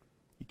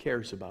 He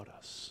cares about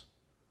us.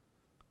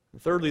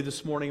 And thirdly,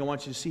 this morning, I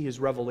want you to see his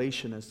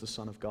revelation as the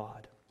Son of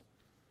God.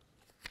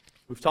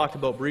 We've talked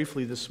about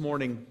briefly this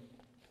morning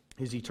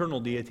his eternal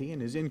deity and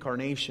his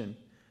incarnation.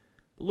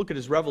 But look at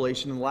his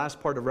revelation in the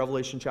last part of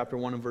Revelation chapter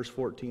 1 and verse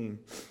 14.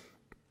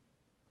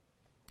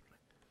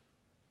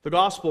 The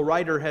gospel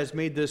writer has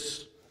made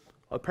this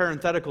a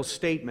parenthetical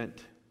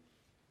statement,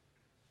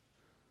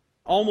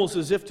 almost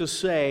as if to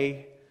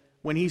say,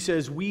 when he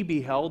says we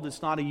beheld,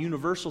 it's not a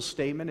universal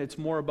statement, it's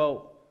more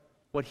about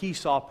what he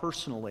saw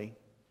personally.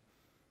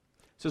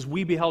 It says,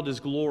 we beheld his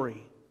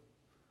glory.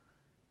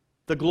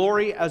 The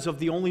glory as of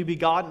the only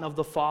begotten of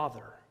the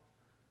Father,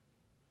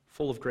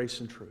 full of grace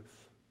and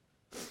truth.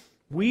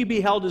 We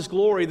beheld his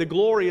glory. The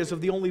glory as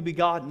of the only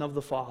begotten of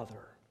the Father.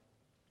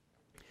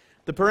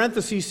 The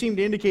parentheses seem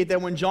to indicate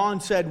that when John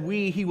said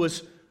we, he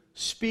was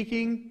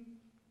speaking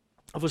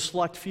of a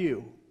select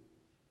few.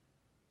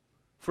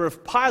 For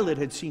if Pilate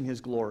had seen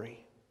his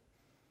glory,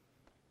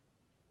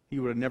 he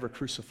would have never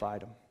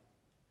crucified him.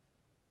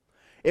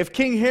 If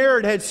King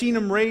Herod had seen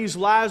him raise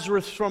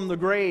Lazarus from the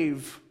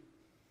grave,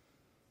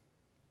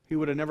 he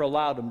would have never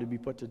allowed him to be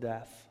put to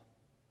death.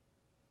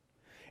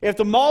 If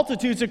the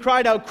multitudes that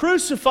cried out,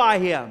 crucify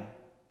him,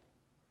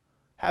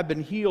 had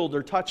been healed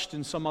or touched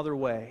in some other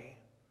way,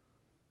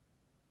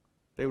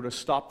 they would have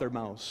stopped their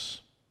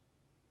mouths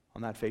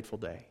on that fateful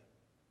day.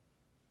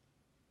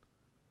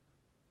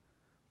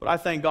 But I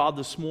thank God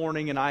this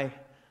morning, and I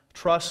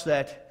trust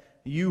that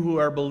you who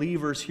are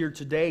believers here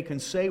today can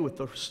say with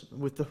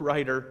the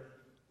writer,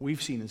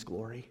 we've seen his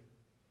glory.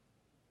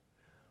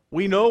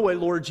 We know what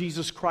Lord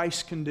Jesus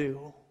Christ can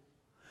do.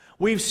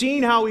 We've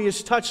seen how he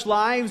has touched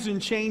lives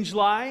and changed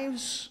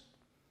lives.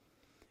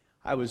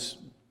 I was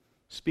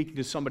speaking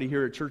to somebody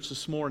here at church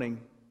this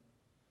morning.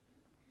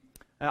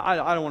 I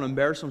don't want to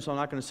embarrass them, so I'm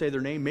not going to say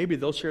their name. Maybe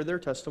they'll share their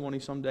testimony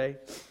someday.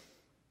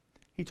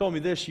 He told me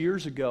this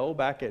years ago,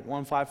 back at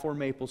 154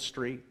 Maple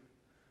Street.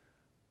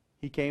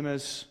 He came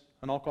as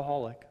an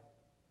alcoholic.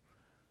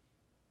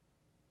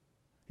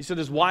 He said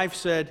his wife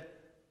said,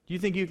 do you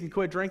think you can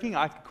quit drinking?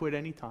 I could quit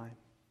any time.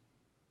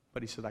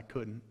 But he said, I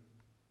couldn't.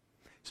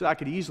 He said, I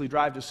could easily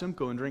drive to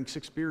Simcoe and drink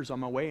 6 beers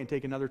on my way and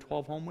take another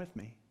 12 home with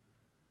me.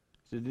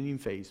 He said, it didn't even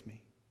faze me.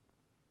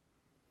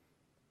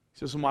 He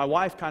says, so my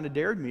wife kind of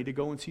dared me to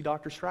go and see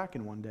Dr.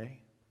 Strachan one day.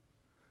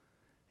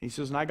 He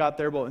says, and I got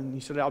there, and he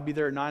said, I'll be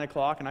there at 9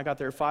 o'clock, and I got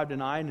there at 5 to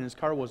 9, and his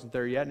car wasn't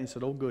there yet, and he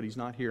said, oh good, he's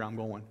not here, I'm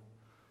going.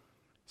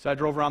 So I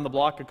drove around the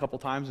block a couple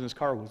times, and his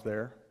car was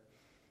there.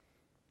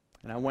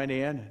 And I went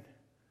in, and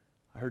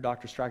I heard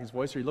Dr. Strachan's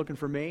voice, are you looking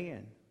for me?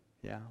 And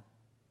yeah.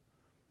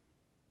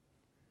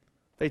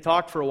 They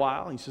talked for a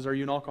while. He says, are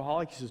you an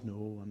alcoholic? He says,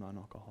 no, I'm not an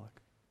alcoholic.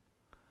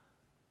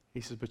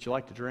 He says, but you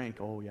like to drink?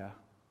 Oh, yeah.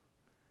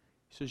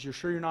 He says, you're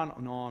sure you're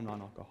not? No, I'm not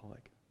an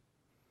alcoholic.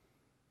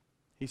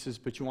 He says,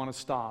 but you want to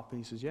stop?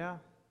 And he says, yeah,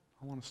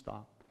 I want to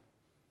stop.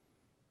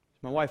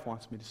 My wife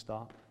wants me to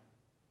stop.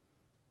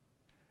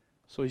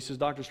 So he says,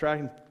 Dr.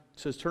 Strachan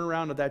says, turn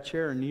around to that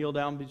chair and kneel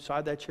down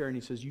beside that chair. And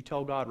he says, you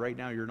tell God right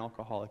now you're an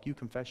alcoholic. You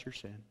confess your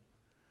sin.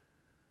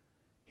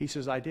 He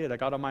says, I did. I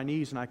got on my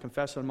knees and I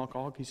confessed that I'm an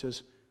alcoholic. He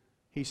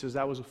says,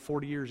 that was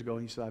 40 years ago.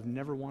 And he said, I've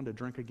never wanted to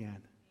drink again.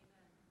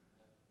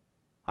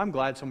 I'm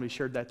glad somebody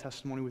shared that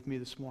testimony with me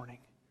this morning,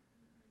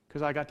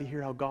 because I got to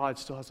hear how God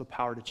still has the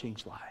power to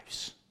change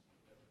lives.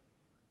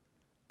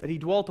 That he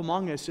dwelt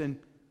among us, and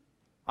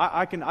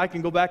I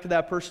can go back to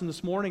that person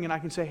this morning and I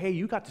can say, hey,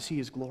 you got to see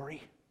his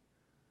glory.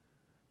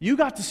 You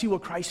got to see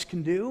what Christ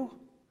can do.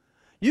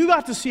 You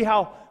got to see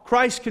how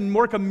Christ can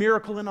work a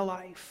miracle in a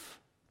life.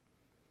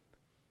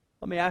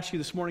 Let me ask you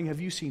this morning, have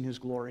you seen his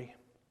glory?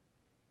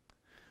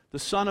 The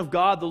Son of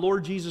God, the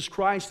Lord Jesus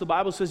Christ, the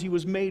Bible says he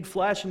was made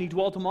flesh and he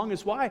dwelt among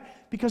us. Why?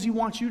 Because he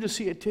wants you to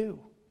see it too.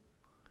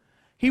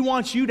 He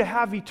wants you to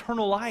have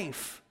eternal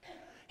life.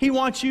 He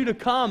wants you to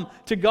come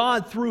to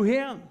God through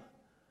him.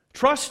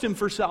 Trust him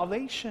for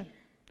salvation.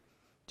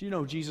 Do you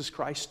know Jesus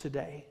Christ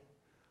today?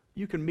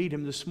 You can meet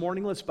him this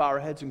morning. Let's bow our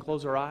heads and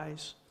close our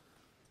eyes.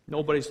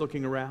 Nobody's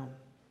looking around.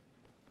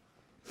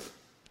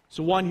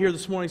 So one here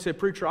this morning said,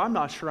 preacher, I'm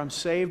not sure I'm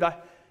saved.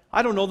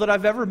 I don't know that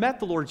I've ever met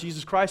the Lord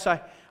Jesus Christ.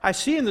 I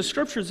see in the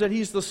Scriptures that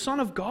he's the Son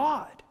of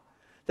God,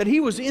 that he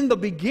was in the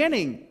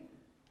beginning.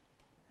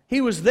 He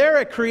was there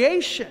at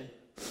creation.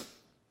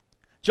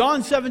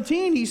 John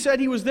 17, he said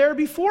he was there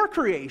before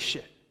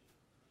creation.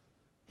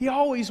 He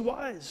always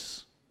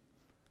was.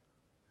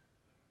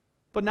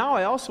 But now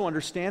I also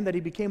understand that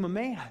he became a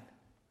man.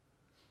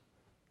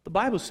 The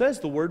Bible says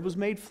the Word was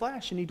made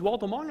flesh and he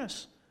dwelt among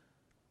us.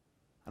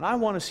 And I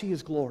want to see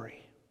his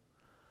glory.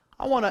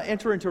 I want to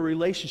enter into a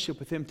relationship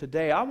with him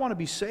today. I want to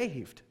be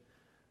saved.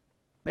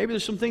 Maybe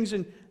there's some things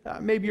in,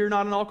 maybe you're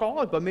not an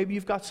alcoholic, but maybe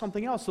you've got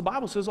something else. The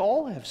Bible says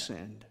all have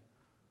sinned.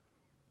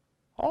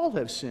 All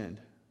have sinned.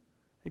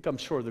 They come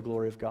short of the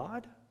glory of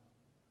God.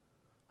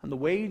 And the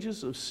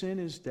wages of sin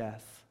is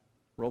death.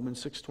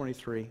 Romans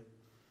 6:23.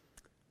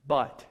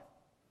 But,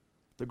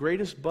 the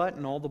greatest but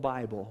in all the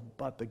Bible,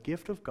 but the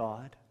gift of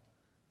God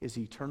is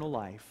eternal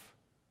life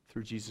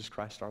through Jesus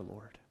Christ our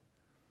Lord.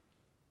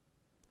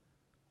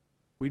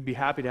 We'd be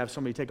happy to have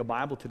somebody take a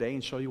Bible today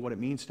and show you what it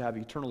means to have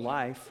eternal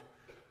life.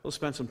 They'll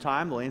spend some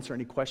time, they'll answer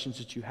any questions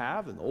that you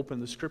have, and they'll open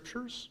the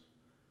Scriptures.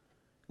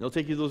 And they'll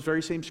take you to those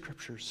very same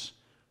Scriptures.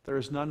 There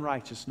is none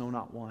righteous, no,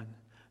 not one.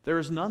 There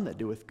is none that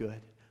doeth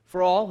good.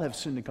 For all have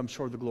sinned and come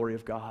short of the glory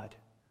of God.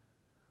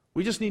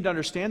 We just need to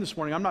understand this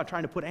morning, I'm not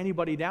trying to put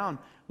anybody down.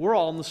 We're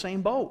all in the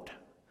same boat.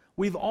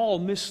 We've all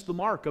missed the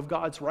mark of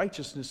God's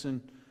righteousness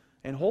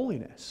and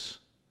holiness.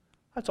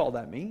 That's all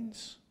that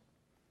means.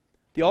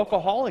 The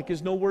alcoholic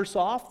is no worse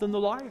off than the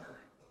liar.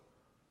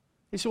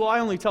 You say, well, I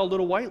only tell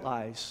little white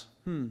lies.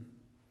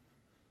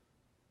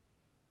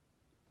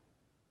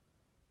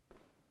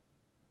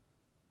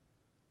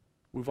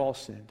 We've all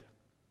sinned.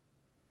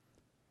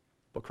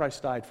 But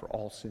Christ died for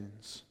all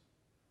sins.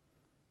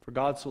 For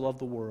God so loved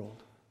the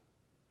world,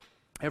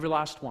 every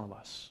last one of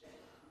us,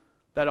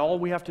 that all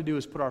we have to do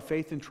is put our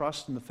faith and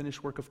trust in the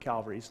finished work of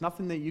Calvary. It's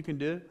nothing that you can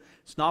do.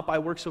 It's not by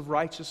works of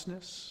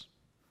righteousness,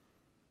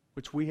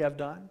 which we have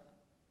done.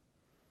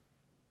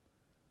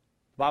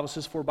 The Bible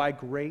says, for by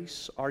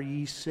grace are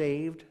ye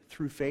saved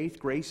through faith.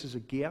 Grace is a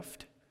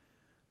gift.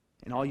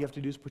 And all you have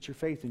to do is put your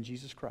faith in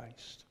Jesus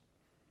Christ.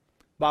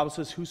 The Bible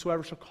says,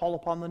 whosoever shall call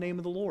upon the name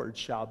of the Lord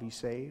shall be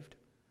saved.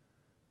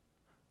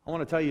 I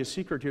want to tell you a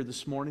secret here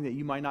this morning that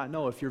you might not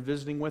know. If you're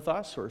visiting with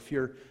us, or if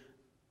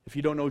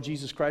you don't know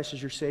Jesus Christ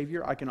as your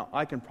Savior,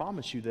 I can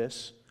promise you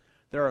this.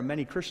 There are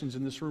many Christians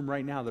in this room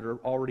right now that are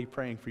already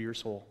praying for your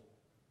soul.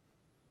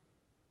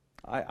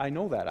 I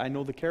know that. I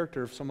know the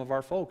character of some of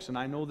our folks, and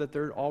I know that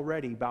they're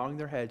already bowing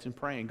their heads and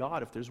praying,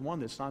 God, if there's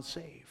one that's not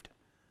saved,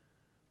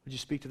 would you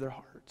speak to their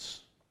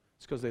hearts?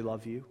 It's because they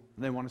love you,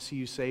 and they want to see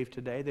you saved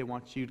today. They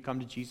want you to come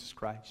to Jesus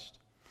Christ.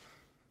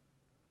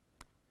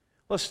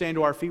 Let's stand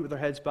to our feet with our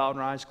heads bowed and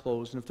our eyes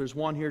closed. And if there's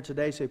one here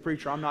today, say,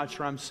 preacher, I'm not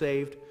sure I'm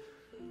saved.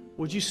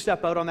 Would you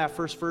step out on that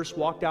first verse,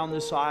 walk down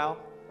this aisle,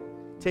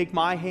 take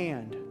my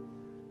hand,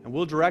 and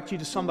we'll direct you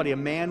to somebody, a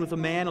man with a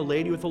man, a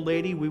lady with a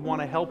lady. We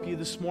want to help you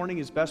this morning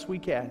as best we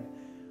can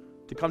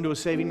to come to a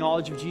saving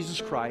knowledge of Jesus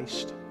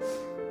Christ.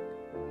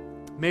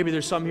 Maybe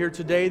there's some here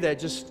today that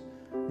just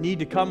need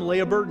to come lay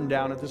a burden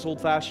down at this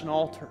old-fashioned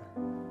altar.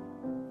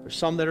 There's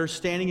some that are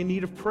standing in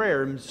need of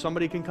prayer, and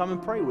somebody can come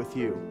and pray with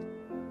you.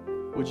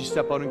 Would you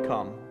step out and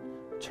come?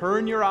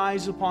 Turn your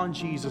eyes upon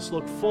Jesus.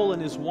 Look full in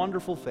His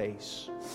wonderful face.